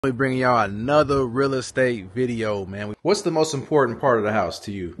We bringing y'all another real estate video, man. What's the most important part of the house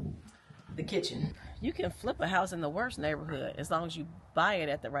to you? The kitchen. You can flip a house in the worst neighborhood as long as you buy it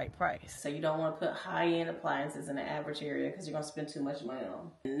at the right price. So you don't want to put high-end appliances in the average area because you're going to spend too much money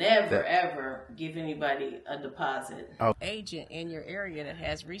on them. Never, ever give anybody a deposit. Agent in your area that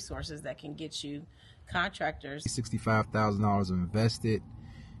has resources that can get you contractors. $65,000 invested.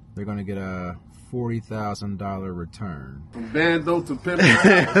 They're going to get a $40,000 return. From bando to pimp.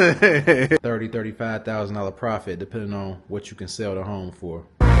 $35,000 profit, depending on what you can sell the home for.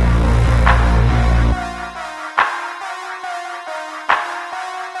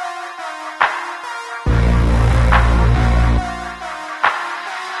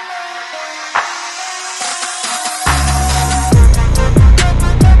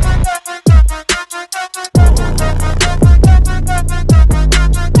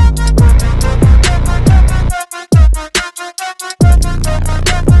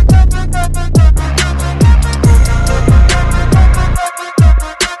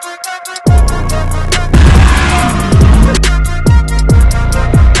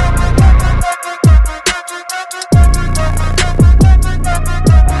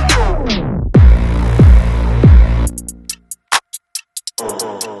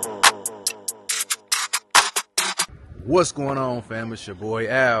 What's going on, fam? It's your boy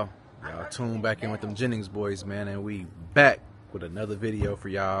Al. Y'all tune back in with them Jennings boys, man, and we back with another video for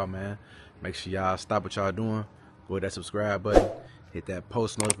y'all, man. Make sure y'all stop what y'all doing, go hit that subscribe button, hit that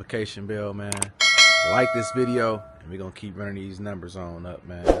post notification bell, man. Like this video, and we're gonna keep running these numbers on up,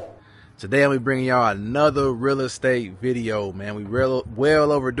 man. Today I'm bringing y'all another real estate video, man. We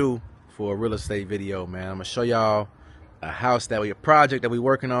well overdue for a real estate video, man. I'm gonna show y'all a project that we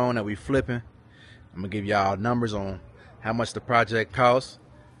working on, that we flipping. I'm gonna give y'all numbers on how much the project costs,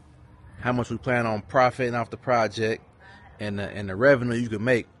 how much we plan on profiting off the project, and the revenue you can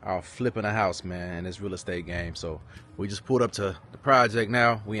make off flipping a house, man, in this real estate game. So we just pulled up to the project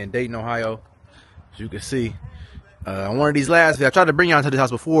now. We in Dayton, Ohio, as you can see. On one of these last videos, I tried to bring y'all into this house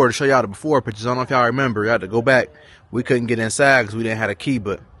before to show y'all the before pictures. I don't know if y'all remember. You had to go back. We couldn't get inside because we didn't have a key,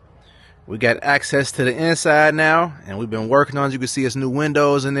 but we got access to the inside now, and we've been working on it. You can see it's new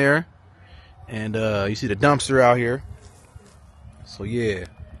windows in there, and you see the dumpster out here. So yeah,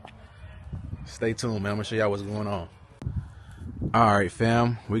 stay tuned, man. I'm gonna show y'all what's going on. All right,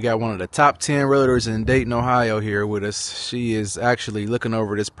 fam, we got one of the top 10 realtors in Dayton, Ohio here with us. She is actually looking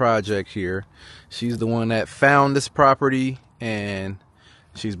over this project here. She's the one that found this property, and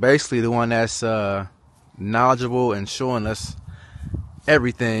she's basically the one that's knowledgeable and showing us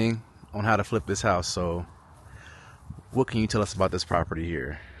everything on how to flip this house. So what can you tell us about this property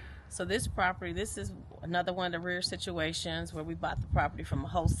here? So this property, this is another one of the rare situations where we bought the property from a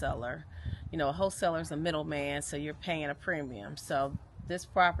wholesaler. You know, a wholesaler is a middleman, so you're paying a premium. So this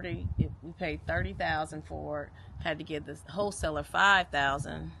property, we paid $30,000 for it. Had to give the wholesaler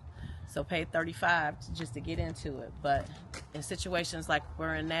 $5,000, so paid $35,000 just to get into it. But in situations like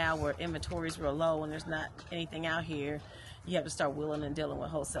we're in now, where inventory is real low and there's not anything out here, you have to start wheeling and dealing with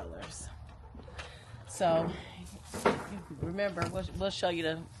wholesalers. So remember, we'll show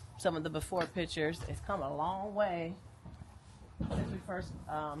you some of the before pictures. It's come a long way since we first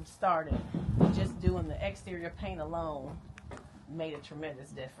started. Just doing the exterior paint alone made a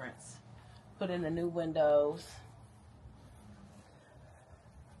tremendous difference. Put in the new windows.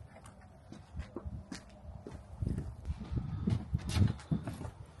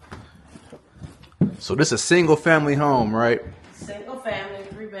 So this is a single family home, right? Single family,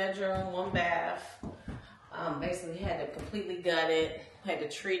 3-bedroom, 1 bath. Basically had to completely gut it, had to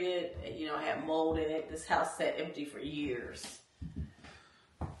treat it, you know, had mold in it. This house sat empty for years.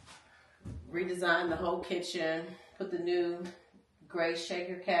 Redesigned the whole kitchen, put the new gray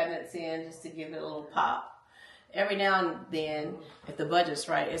shaker cabinets in just to give it a little pop. Every now and then, if the budget's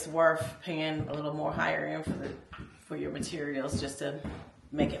right, it's worth paying a little more higher end for your materials just to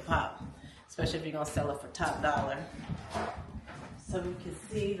make it pop, especially if you're gonna sell it for top dollar. So you can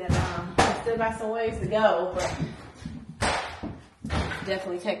see that we still got some ways to go, but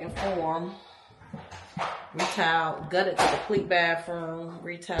definitely taking form. Retiled, gutted the complete bathroom,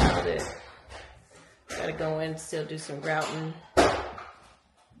 retiled it. Gotta go in and still do some grouting.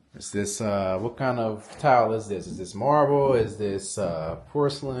 Is this, what kind of tile is this? Is this marble? Is this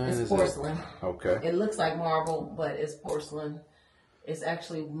porcelain? It's porcelain. Okay. It looks like marble, but it's porcelain. It's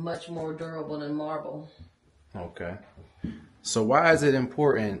actually much more durable than marble. Okay. So why is it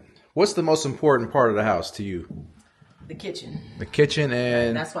important? What's the most important part of the house to you? The kitchen. The kitchen,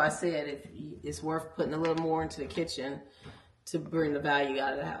 and that's why I said it's worth putting a little more into the kitchen to bring the value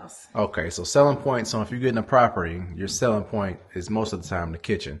out of the house. Okay, so selling point. So if you're getting a property, your selling point is most of the time the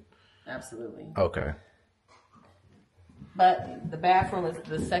kitchen. Absolutely. Okay. But the bathroom is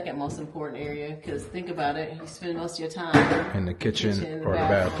the second most important area, because think about it, you spend most of your time In the kitchen or the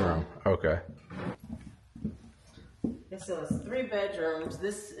bathroom. Okay. So it's 3 bedrooms.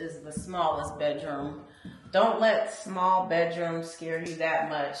 This is the smallest bedroom. Don't let small bedrooms scare you that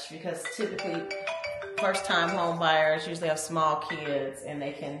much, because typically first-time home buyers usually have small kids and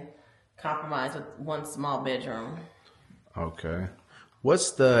they can compromise with one small bedroom. Okay.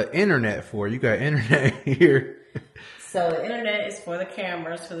 What's the internet for? You got internet here. So the internet is for the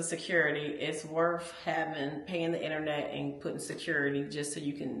cameras, for the security. It's worth paying the internet and putting security just so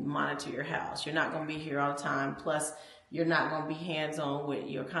you can monitor your house. You're not going to be here all the time. Plus, you're not going to be hands-on with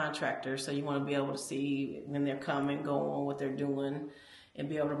your contractor. So you want to be able to see when they're coming, go on what they're doing, and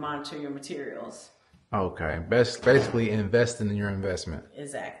be able to monitor your materials. Okay. Basically investing in your investment.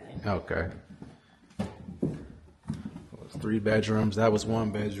 Exactly. Okay. 3 bedrooms. That was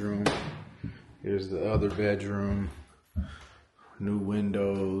 1 bedroom. Here's the other bedroom. New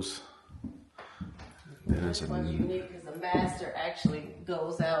windows. Then This one's unique because the master actually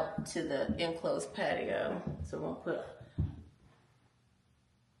goes out to the enclosed patio. So we're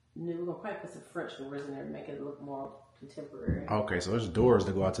gonna probably put some French doors in there to make it look more contemporary. Okay, so there's doors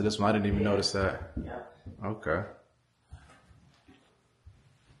that go out to this one. I didn't even notice that. Yeah. Okay.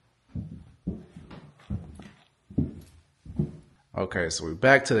 Okay, so we're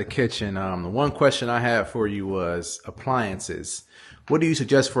back to the kitchen. The one question I had for you was appliances. What do you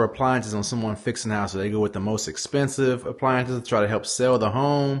suggest for appliances on someone fixing a house? Do they go with the most expensive appliances to try to help sell the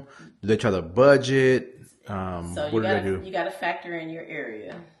home? Do they try to budget? So what do they do? You got to factor in your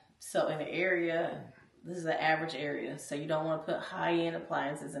area. So in the area, this is the average area. So you don't want to put high-end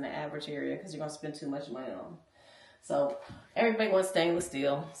appliances in the average area because you're going to spend too much money on them. So everybody wants stainless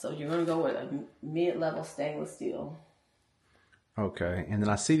steel. So you're going to go with a mid-level stainless steel. Okay, and then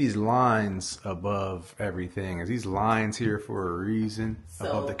I see these lines above everything. Is these lines here for a reason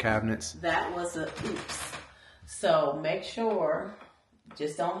above the cabinets? That was a oops. So make sure,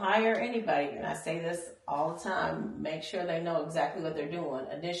 just don't hire anybody. And I say this all the time. Make sure they know exactly what they're doing.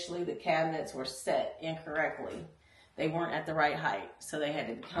 Initially, the cabinets were set incorrectly. They weren't at the right height. So they had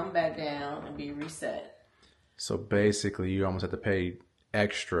to come back down and be reset. So basically, you almost have to pay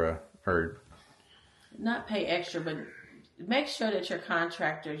extra, or not pay extra, but make sure that your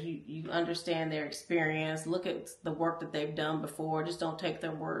contractors, you understand their experience. Look at the work that they've done before. Just don't take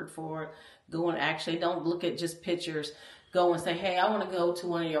their word for it. Go and actually don't look at just pictures. Go and say, hey, I want to go to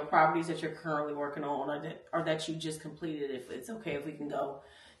one of your properties that you're currently working on, or that you just completed. If it's okay, if we can go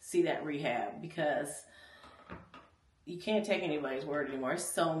see that rehab, because you can't take anybody's word anymore. There's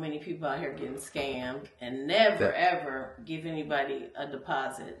so many people out here getting scammed, and never ever give anybody a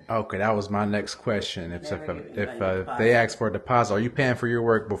deposit. Okay, that was my next question. If they ask for a deposit, are you paying for your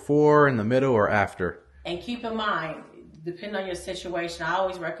work before, in the middle, or after? And keep in mind, depending on your situation, I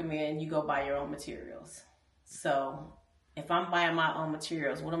always recommend you go buy your own materials. So if I'm buying my own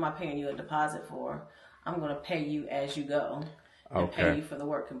materials, what am I paying you a deposit for? I'm going to pay you as you go and pay you for the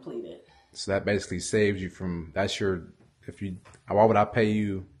work completed. So that basically saves you from, why would I pay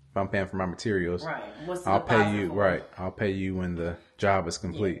you if I'm paying for my materials? Right. What's the I'll pay you, for? right. I'll pay you when the job is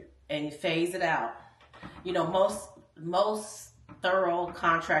complete. Yeah. And you phase it out. You know, most thorough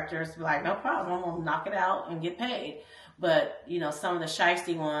contractors be like, no problem, I'm going to knock it out and get paid. But, you know, some of the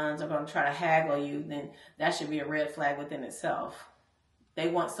shiesty ones are going to try to haggle you, then that should be a red flag within itself. They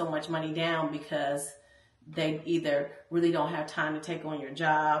want so much money down because they either really don't have time to take on your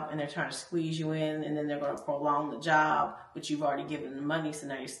job and they're trying to squeeze you in, and then they're going to prolong the job, but you've already given them money, so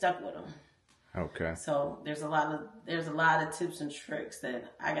now you're stuck with them. Okay. So there's a lot of tips and tricks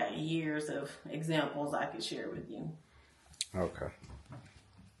that I got years of examples I could share with you. Okay.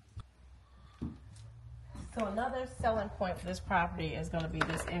 So another selling point for this property is going to be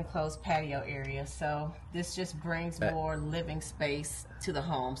this enclosed patio area. So this just brings more living space to the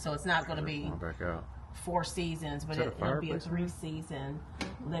home. So it's not going to be 4 seasons, but it'll be a 3-season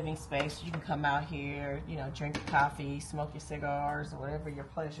living space. You can come out here, you know, drink your coffee, smoke your cigars, or whatever your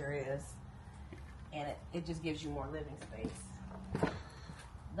pleasure is. And it just gives you more living space.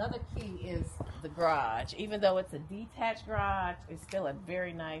 Another key is the garage. Even though it's a detached garage, it's still a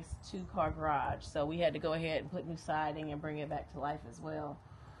very nice 2-car garage. So we had to go ahead and put new siding and bring it back to life as well,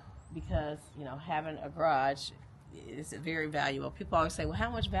 because, you know, having a garage is very valuable. People always say, well, how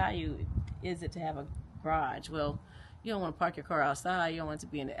much value is it to have a garage? Well, you don't want to park your car outside. You don't want it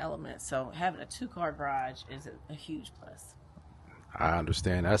to be in the elements. So having a 2-car garage is a huge plus. I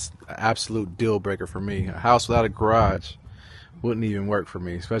understand. That's an absolute deal breaker for me. A house without a garage wouldn't even work for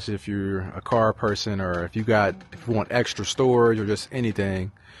me, especially if you're a car person or if you want extra storage or just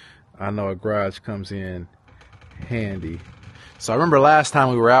anything. I know a garage comes in handy. So I remember last time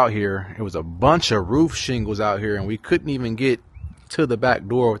we were out here, it was a bunch of roof shingles out here, and we couldn't even get to the back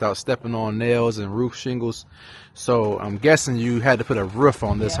door without stepping on nails and roof shingles. So I'm guessing you had to put a roof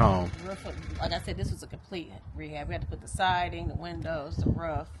on this home. Roof, like I said, this was a complete rehab. We had to put the siding, the windows, the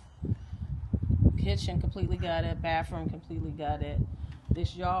roof. Kitchen completely gutted, bathroom completely gutted.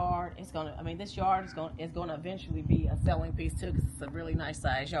 This yard is gonna eventually be a selling piece too, because it's a really nice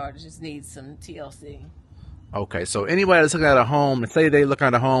size yard. It just needs some TLC. Okay, so anybody that's looking at a home, say they look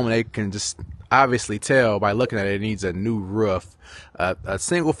at a home and they can just obviously tell by looking at it, it needs a new roof. A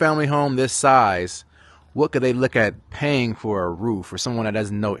single family home this size, what could they look at paying for a roof for someone that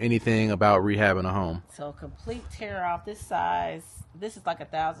doesn't know anything about rehabbing a home? So complete tear off this size. This is like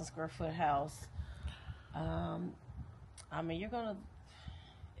 1,000 square foot house. I mean,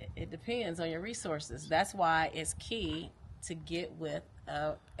 it depends on your resources. That's why it's key to get with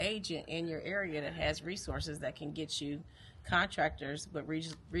an agent in your area that has resources that can get you contractors but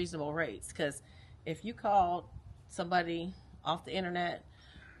reasonable rates. Because if you called somebody off the internet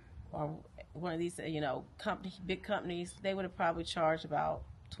or one of these, big companies, they would have probably charged about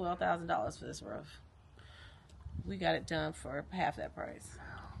 $12,000 for this roof. We got it done for half that price.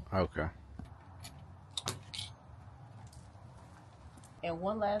 Okay. And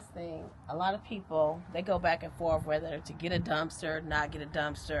one last thing, a lot of people, they go back and forth whether to get a dumpster, not get a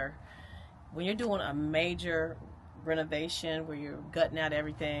dumpster. When you're doing a major renovation where you're gutting out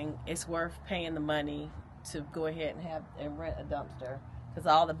everything, it's worth paying the money to go ahead and rent a dumpster. Because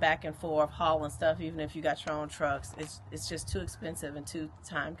all the back and forth hauling stuff, even if you got your own trucks, it's just too expensive and too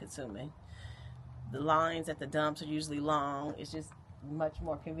time consuming. The lines at the dumps are usually long. It's just much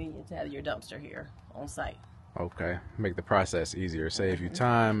more convenient to have your dumpster here on site. Okay, make the process easier, save you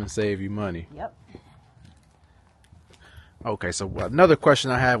time and save you money. Yep. Okay, so another question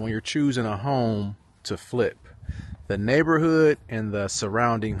I have when you're choosing a home to flip, the neighborhood and the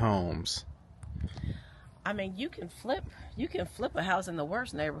surrounding homes. I mean, you can flip a house in the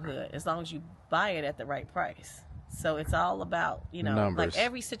worst neighborhood as long as you buy it at the right price. So it's all about, numbers. Like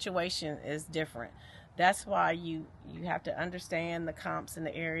every situation is different. That's why you have to understand the comps in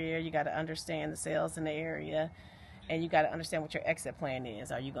the area. You got to understand the sales in the area, and you got to understand what your exit plan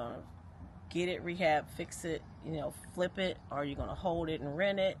is. Are you going to get it, rehab, fix it, flip it, or are you going to hold it and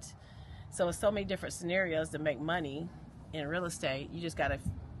rent it? So it's so many different scenarios to make money in real estate. You just got to,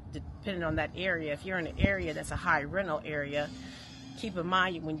 depending on that area, if you're in an area that's a high rental area, keep in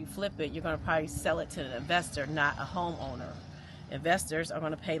mind when you flip it, you're going to probably sell it to an investor, not a homeowner. Investors are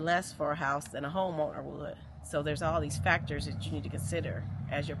going to pay less for a house than a homeowner would. So there's all these factors that you need to consider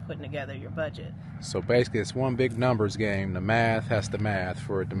as you're putting together your budget. So basically it's one big numbers game. The math has to math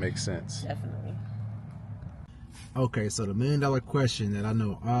for it to make sense. Definitely. Okay, so the $1 million question that I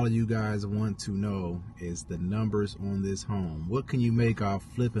know all of you guys want to know is the numbers on this home. What can you make off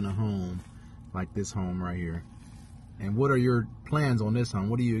flipping a home like this home right here? And what are your plans on this home?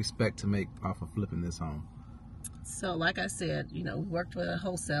 What do you expect to make off of flipping this home? So like I said, worked with a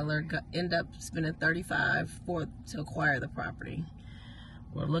wholesaler, end up spending $35,000 to acquire the property.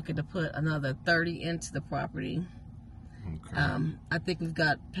 We're looking to put another $30,000 into the property. Okay. I think we've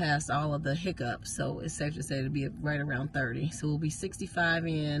got past all of the hiccups, so it's safe to say it'll be right around $30,000. So we'll be $65,000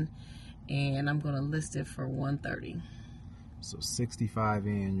 in, and I'm going to list it for $130,000. So $65,000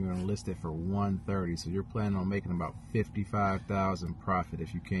 in, you're going to list it for $130,000. So you're planning on making about $55,000 profit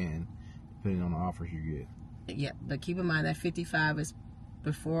if you can, depending on the offers you get. Yeah, but keep in mind that $55,000 is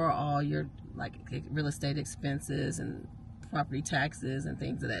before all your real estate expenses and property taxes and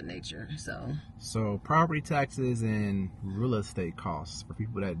things of that nature. So property taxes and real estate costs for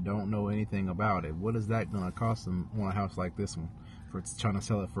people that don't know anything about it. What is that going to cost them on a house like this one for trying to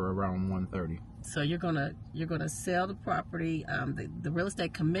sell it for around $130,000? So you're gonna sell the property. The real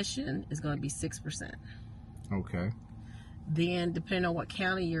estate commission is going to be 6%. Okay. Then, depending on what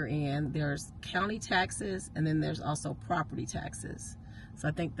county you're in, there's county taxes, and then there's also property taxes. So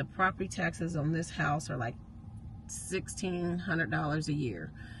I think the property taxes on this house are like $1,600 a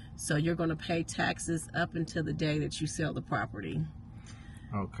year. So you're going to pay taxes up until the day that you sell the property.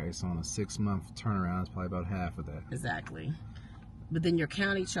 Okay, so on a 6-month turnaround, it's probably about half of that. Exactly. But then your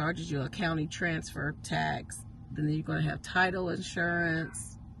county charges you a county transfer tax. Then you're going to have title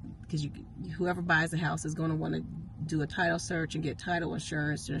insurance, because whoever buys the house is going to want to do a title search and get title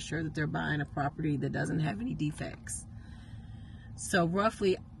insurance to ensure that they're buying a property that doesn't have any defects. So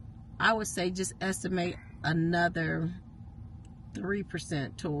roughly, I would say just estimate another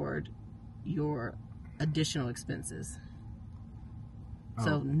 3% toward your additional expenses.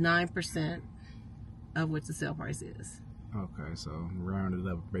 So 9% of what the sale price is. Okay, so rounded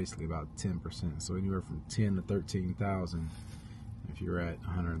up basically about 10%. So anywhere from 10 to 13,000 if you're at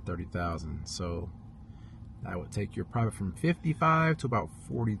 130,000. So that would take your profit from 55 to about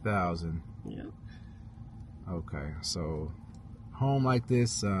 40,000. Yep. Okay, so home like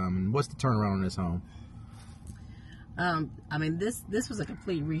this, what's the turnaround on this home? I mean, this was a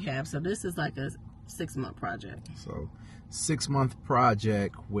complete rehab, so this is like a 6-month project. So 6-month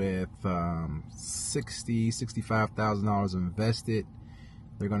project with $65,000 invested.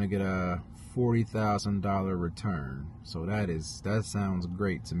 They're gonna get a $40,000 return. So that sounds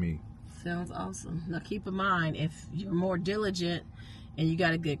great to me. Sounds awesome. Now keep in mind, if you're more diligent and you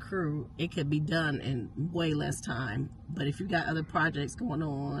got a good crew, it could be done in way less time. But if you got other projects going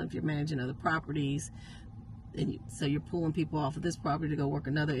on, if you're managing other properties, and so you're pulling people off of this property to go work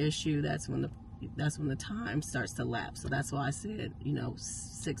another issue, that's when the time starts to lapse. So that's why I said,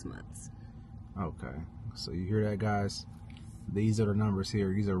 6 months. Okay, so you hear that, guys? These are the numbers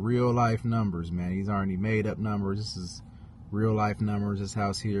here. These are real life numbers, man. These aren't any made up numbers. This is real life numbers. This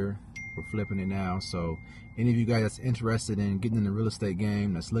house here, we're flipping it now. So any of you guys that's interested in getting in the real estate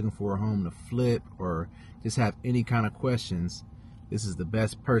game, that's looking for a home to flip, or just have any kind of questions, this is the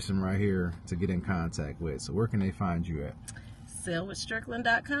best person right here to get in contact with. So where can they find you at?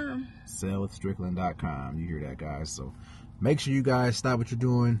 Sellwithstrickland.com. Sellwithstrickland.com. You hear that, guys? So make sure you guys stop what you're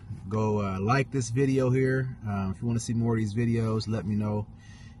doing. Go like this video here. If you want to see more of these videos, let me know.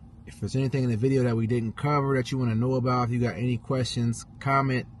 If there's anything in the video that we didn't cover that you want to know about, if you got any questions,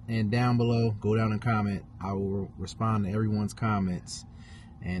 comment and down below. Go down and comment. I will respond to everyone's comments.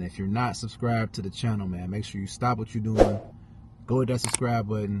 And if you're not subscribed to the channel, man, make sure you stop what you're doing. Go hit that subscribe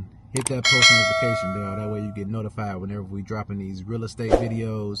button. Hit that post notification bell. That way you get notified whenever we dropping these real estate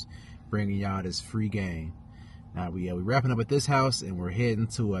videos, bringing y'all this free game. Now we wrapping up at this house and we're heading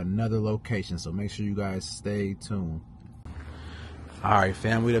to another location. So make sure you guys stay tuned. All right,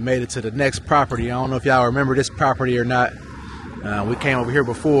 fam, we done made it to the next property. I don't know if y'all remember this property or not. We came over here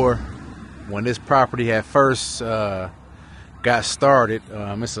before when this property had first got started.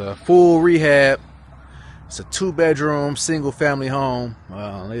 It's a full rehab. It's a 2-bedroom, single-family home.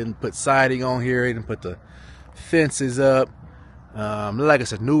 They didn't put siding on here. They didn't put the fences up. Look like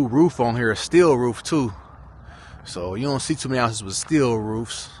it's a new roof on here, a steel roof too. So you don't see too many houses with steel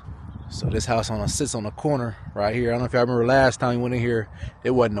roofs. So this house sits on the corner right here. I don't know if y'all remember last time we went in here,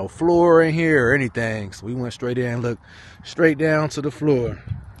 there wasn't no floor in here or anything. So we went straight in and looked straight down to the floor.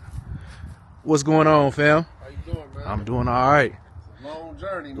 What's going on, fam? How you doing, man? I'm doing all right. Long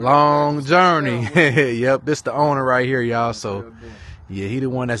journey, man. Long journey. Yep, this the owner right here, y'all. So yeah, he the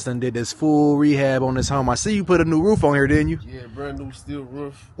one that's done did this full rehab on this home. I see you put a new roof on here, didn't you? Yeah, brand new steel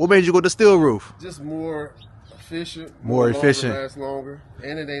roof. What made you go to steel roof? Just more efficient. More efficient. Lasts longer,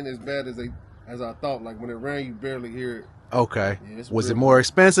 and it ain't as bad as I thought. Like when it rain, you barely hear it. Okay. Yeah, was it more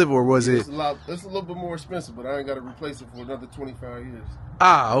expensive or was it? It's a little bit more expensive, but I ain't got to replace it for another 25 years.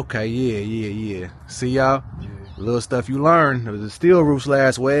 Ah, okay. Yeah. See y'all? Yeah. Little stuff you learn. The steel roofs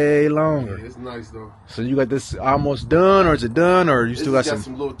last way longer. Yeah, it's nice though. So you got this almost done, or is it done, or you still got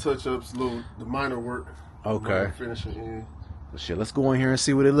some little touch-ups, the minor work. Okay. Minor finishing in. Well, shit, let's go in here and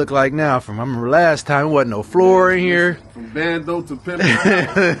see what it looked like now. I remember last time, there wasn't no floor in here. From bando to pimp.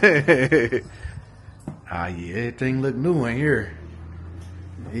 Ah, yeah, everything look new in here.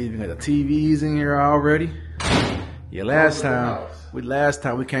 They even got the TVs in here already. Yeah, last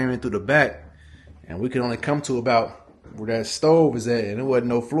time we came in through the back, and we could only come to about where that stove is at, and there wasn't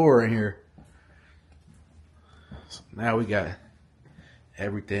no floor in here. So now we got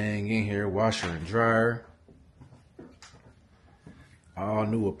everything in here, washer and dryer. All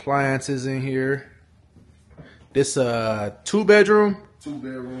new appliances in here. This 2-bedroom?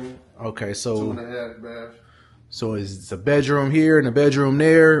 2-bedroom. Okay, so 2.5 bath. So is a bedroom here and a bedroom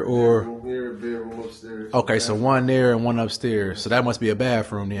there, or bedroom here, bedroom upstairs. Okay, so one there and one upstairs. So that must be a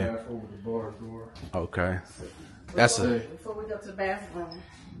bathroom then. Bathroom with the bar door. Okay. Before we go to the bathroom,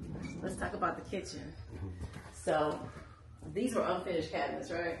 let's talk about the kitchen. So these were unfinished cabinets,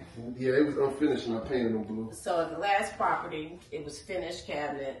 right? Yeah, it was unfinished and I painted them blue. So at the last property, it was finished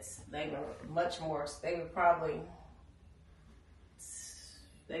cabinets. They were much more, they was probably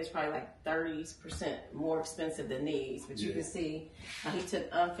like 30% more expensive than these. But you can see how he took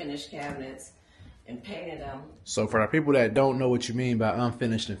unfinished cabinets and painted them. So for the people that don't know what you mean by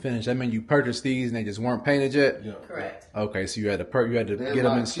unfinished and finished, that means you purchased these and they just weren't painted yet? Yeah. Correct. Okay, so you had to get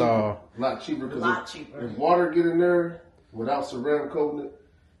them installed. A lot cheaper. A lot cheaper. If water get in there without ceramic coating it,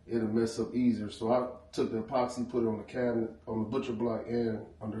 it'll mess up easier. So I took the epoxy, put it on the cabinet, on the butcher block and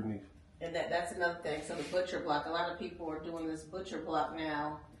underneath. And that's another thing. So the butcher block, a lot of people are doing this butcher block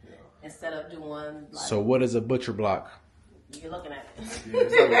now instead of doing like... So what is a butcher block? You're looking at it.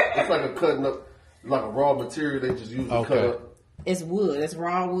 Yeah, it's like a cutting up, like a raw material they just use to cut up. It's wood. It's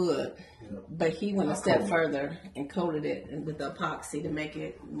raw wood. Yeah. But he went a step further and coated it with the epoxy to make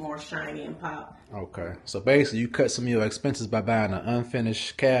it more shiny and pop. Okay. So basically you cut some of your expenses by buying the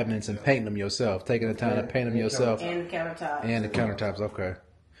unfinished cabinets and painting them yourself, taking the time to paint them yourself. And the countertops. And the countertops, okay.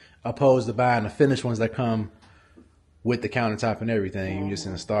 Opposed to buying the finished ones that come with the countertop and everything, you just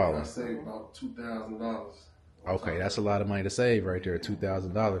install them. I saved about $2,000. Okay, that's a lot of money to save right there,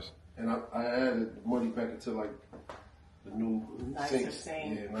 $2,000. And I added money back into like the new nicer sinks.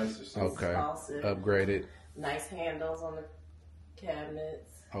 Yeah, nicer sinks. Okay, upgraded. Nice handles on the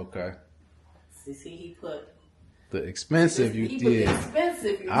cabinets. Okay. See, he put the expensive you did.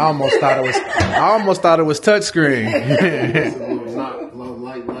 Expensive. I almost thought it was touchscreen. It's a little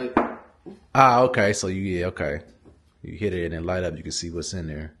light. Ah, okay. So you hit it and then light up. You can see what's in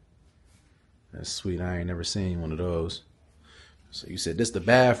there. That's sweet. I ain't never seen one of those. So you said this the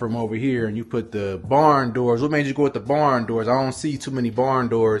bathroom over here, and you put the barn doors. What made you go with the barn doors? I don't see too many barn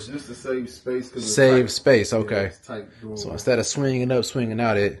doors. Just to save space. Save space. Okay. Yeah, it's tight door. So instead of swinging up, swinging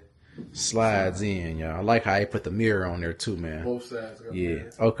out, it slides in, y'all. I like how you put the mirror on there too, man. Both sides. Yeah.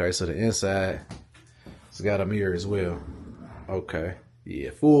 Okay. So the inside, it's got a mirror as well. Okay. Yeah.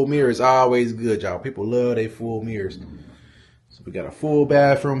 Full mirror is always good, y'all. People love their full mirrors. So we got a full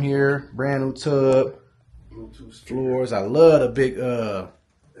bathroom here, brand new tub, floors. I love the big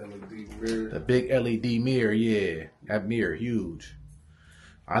LED mirror. The big LED mirror. Yeah, that mirror huge.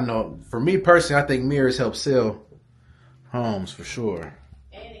 I know. For me personally, I think mirrors help sell homes for sure.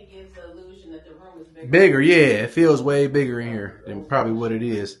 And it gives the illusion that the room is bigger. Bigger, yeah. It feels way bigger in here than probably what it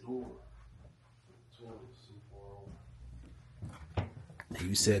is.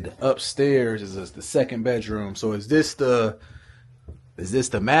 You said the upstairs is the second bedroom. So is this the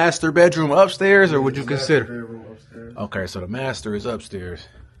master bedroom upstairs, or would you consider? Okay, so the master is upstairs.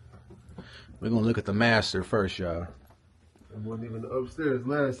 We're gonna look at the master first, y'all. It wasn't even upstairs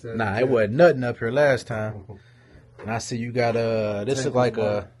last time. Nah, it wasn't nothing up here last time. And I see you got this is like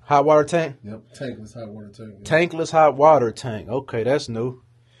a hot water tank? Yep, tankless hot water tank. Yep. Tankless hot water tank. Okay, that's new.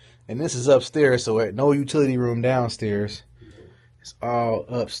 And this is upstairs, so no utility room downstairs. It's all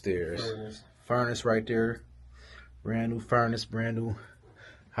upstairs. Furnace right there. Brand new furnace, brand new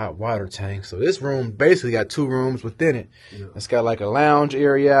hot water tank. So this room basically got two rooms within it. Yeah. It's got like a lounge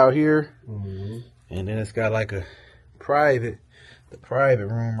area out here. Mm-hmm. And then it's got like the private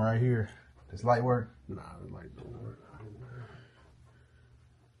room right here. Does light work? Nah, the light don't work.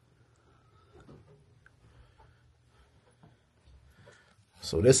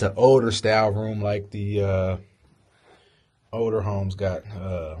 So this is an older style room like the older homes got,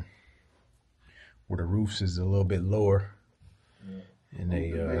 where the roofs is a little bit lower. Yeah. And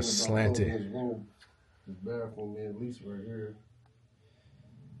they slanted. His bathroom, at least right here.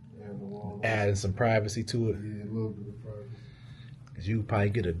 Adding some privacy to it. Yeah, a little bit of privacy. Cause you probably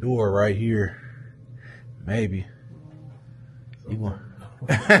get a door right here, maybe. You want?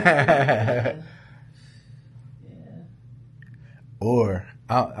 Yeah. Or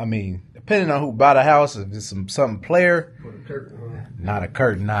I mean, depending on who bought a house, if it's something player. Put a curtain, huh? Not a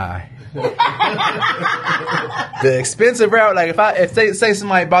curtain, nah. The expensive route, like if say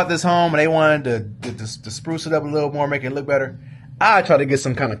somebody bought this home and they wanted to spruce it up a little more, make it look better, I'd try to get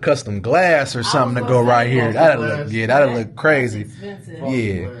some kind of custom glass or something to go right here. That'd look crazy.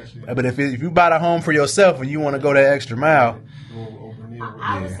 Yeah. But if you bought a home for yourself and you want to go that extra mile,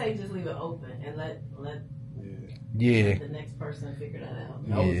 I would say just leave it open and let the next person figure that out.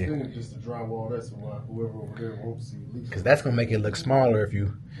 I was thinking just to drywall that so whoever over there won't see leaks. Because that's going to make it look smaller if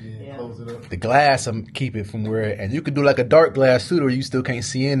you close it up. The glass, keep it from where, and you could do like a dark glass too, where you still can't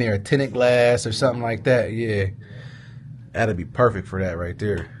see in there, a tinted glass or something like that. Yeah. That'd be perfect for that right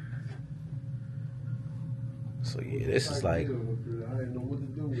there. So yeah, this is like,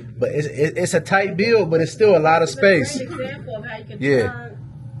 but it's a tight build, but it's still a lot of space. It's a great example of how you can turn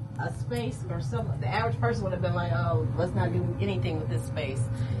a space or something. The average person would have been like, "Oh, let's not do anything with this space."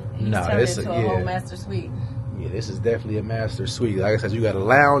 No, this is a whole master suite. Yeah, this is definitely a master suite. Like I said, you got a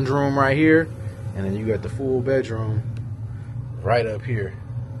lounge room right here, and then you got the full bedroom right up here.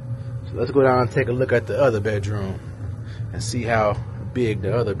 So let's go down and take a look at the other bedroom and see how big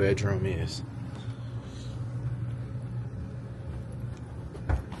the other bedroom is.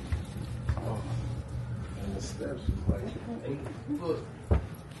 And the steps is like 8 foot.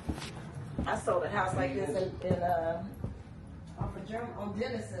 I sold a house like this on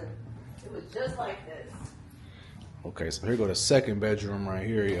Denison. It was just like this. Okay, so here go the second bedroom right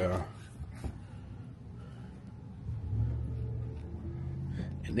here, y'all.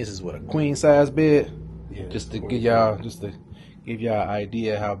 And this is what, a queen size bed? Yeah. Just to give y'all an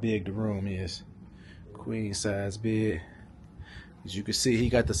idea how big the room is. Queen size bed. As you can see, he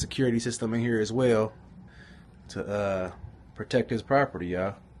got the security system in here as well to protect his property,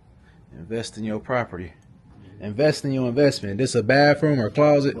 y'all. Invest in your property. Invest in your investment. This a bathroom or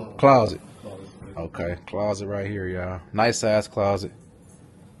closet? Closet. Okay, closet right here, y'all. Nice size closet.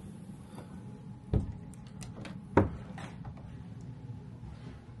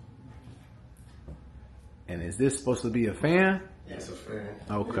 And is this supposed to be a fan? It's a fan.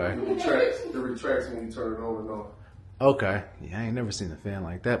 Okay. It retracts when you turn it on and off. Okay. Yeah, I ain't never seen a fan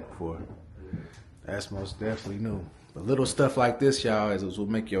like that before. That's most definitely new. But little stuff like this, y'all, is what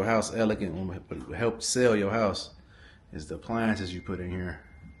make your house elegant, will help sell your house, is the appliances you put in here.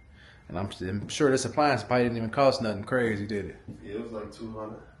 And I'm sure this appliance probably didn't even cost nothing crazy, did it? Yeah, it was like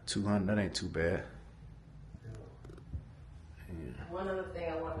 200. 200, that ain't too bad. Yeah. One other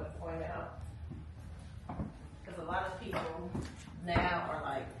thing I wanted to point out, because a lot of people now are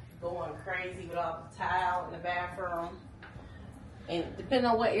like going crazy with all the tile in the bathroom. And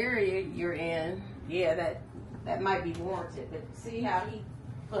depending on what area you're in, yeah, that might be warranted. But see how he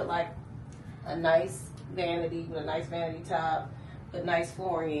put like a nice vanity with a nice vanity top, put nice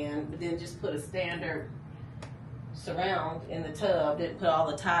flooring in, but then just put a standard surround in the tub, didn't put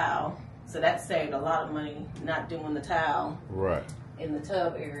all the tile. So that saved a lot of money not doing the tile Right. in the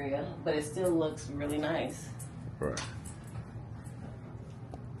tub area, but it still looks really nice. Right.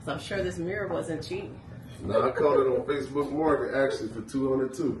 So I'm sure this mirror wasn't cheap. No, I caught it on Facebook Market actually for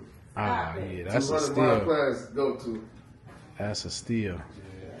 202. Ah, yeah, that's a 200 my steal. class go to. That's a steal.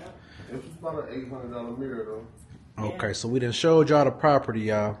 Yeah. It was about an $800 mirror though. Okay, so we done showed y'all the property,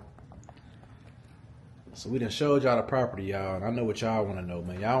 y'all. And I know what y'all want to know,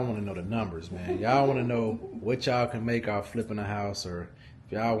 man. Y'all want to know the numbers, man. Y'all want to know what y'all can make off flipping a house, or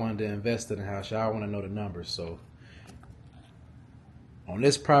if y'all wanted to invest in a house, y'all want to know the numbers. So on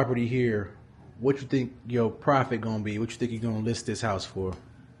this property here, what you think your profit gonna be? What you think you're gonna list this house for?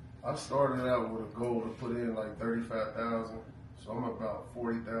 I started out with a goal to put in like 35,000, so I'm about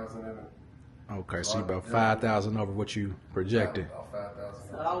 40,000 in it. Okay, so you about 5,000 over what you projected. About 5,000.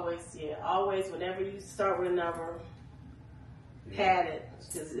 So always, whenever you start with a number, pad it,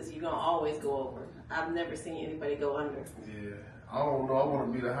 because you're gonna always go over. I've never seen anybody go under. Yeah, I don't know. I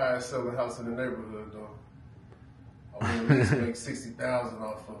want to be the highest selling house in the neighborhood though. I want to at least make 60,000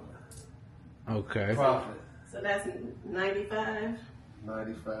 off of it. Okay. Profit. So that's 95.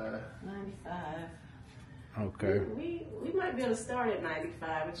 95. 95. Okay. We might be able to start at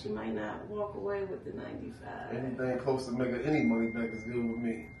 95, but you might not walk away with the 95. Anything close to making any money back is good with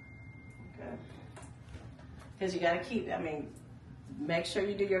me. Okay. Because you got to make sure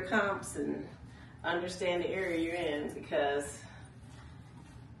you do your comps and understand the area you're in, because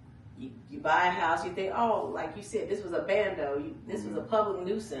you buy a house, you think, oh, like you said, this was a bando, this was a public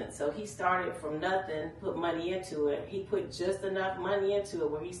nuisance. So he started from nothing, put money into it. He put just enough money into it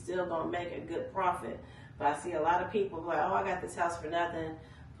where he's still going to make a good profit. But I see a lot of people like, oh, I got this house for nothing,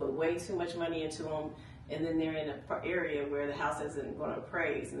 put way too much money into them, and then they're in an area where the house isn't going to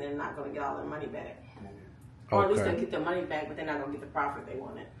appraise, and they're not going to get all their money back. Or at least they'll get their money back, but they're not going to get the profit they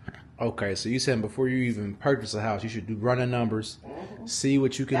wanted. Okay, so you said before you even purchase a house, you should run the numbers, see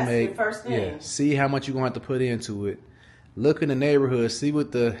what you can That's make. the first thing. Yeah, see how much you're going to have to put into it. Look in the neighborhood, see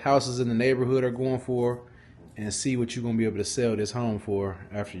what the houses in the neighborhood are going for, and see what you're going to be able to sell this home for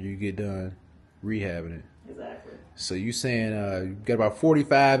after you get done rehabbing it. Exactly. So you saying you got about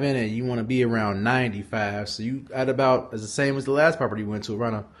 45 in it, you want to be around 95. So you at about as the same as the last property you went to,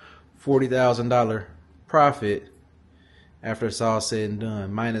 around a $40,000 profit after it's all said and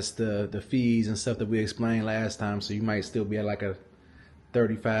done, minus the fees and stuff that we explained last time. So you might still be at like a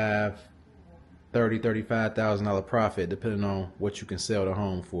 $35,000 profit, depending on what you can sell the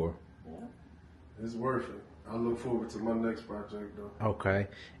home for. Yeah. It's worth it. I look forward to my next project though. Okay.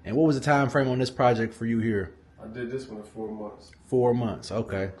 And what was the time frame on this project for you here? I did this one in 4 months. 4 months.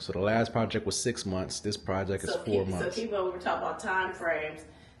 Okay. So the last project was 6 months. This project is 4 months. So keep on, we were talking about time frames.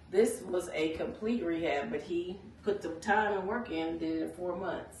 This was a complete rehab, but he put the time and work in and did it in 4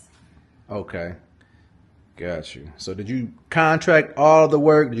 months. Okay. Got you. So did you contract all the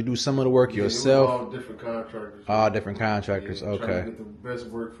work? Did you do some of the work yourself? It was all different contractors. All different contractors. Yeah, Okay. Trying to get the best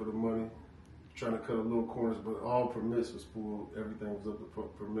work for the money. Trying to cut a little corners, but all permits was pulled. Everything was up to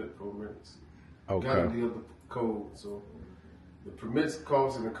permits. Okay. Got to be up to code. So the permits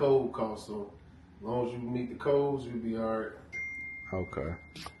cost and the code cost. So as long as you meet the codes, you'll be all right. Okay.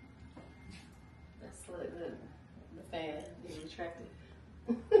 That's good. The fan, you retracted.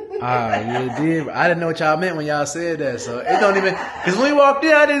 Ah, you did. I didn't know what y'all meant when y'all said that. So it don't even, because when we walked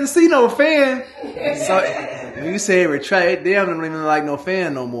in, I didn't see no fan. So when you say retract, they don't even like no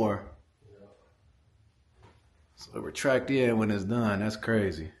fan no more. So retract in when it's done. That's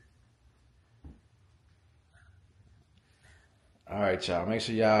crazy. All right, y'all. Make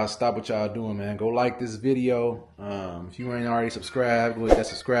sure y'all stop what y'all doing, man. Go like this video. If you ain't already subscribed, go hit that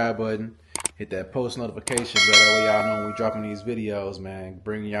subscribe button. Hit that post notification bell. That way y'all know when we dropping these videos, man.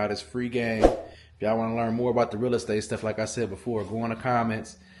 Bringing y'all this free game. If y'all want to learn more about the real estate stuff, like I said before, go in the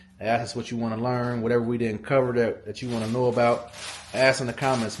comments. Ask us what you want to learn. Whatever we didn't cover that you want to know about, ask in the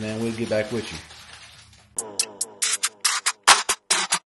comments, man. We'll get back with you.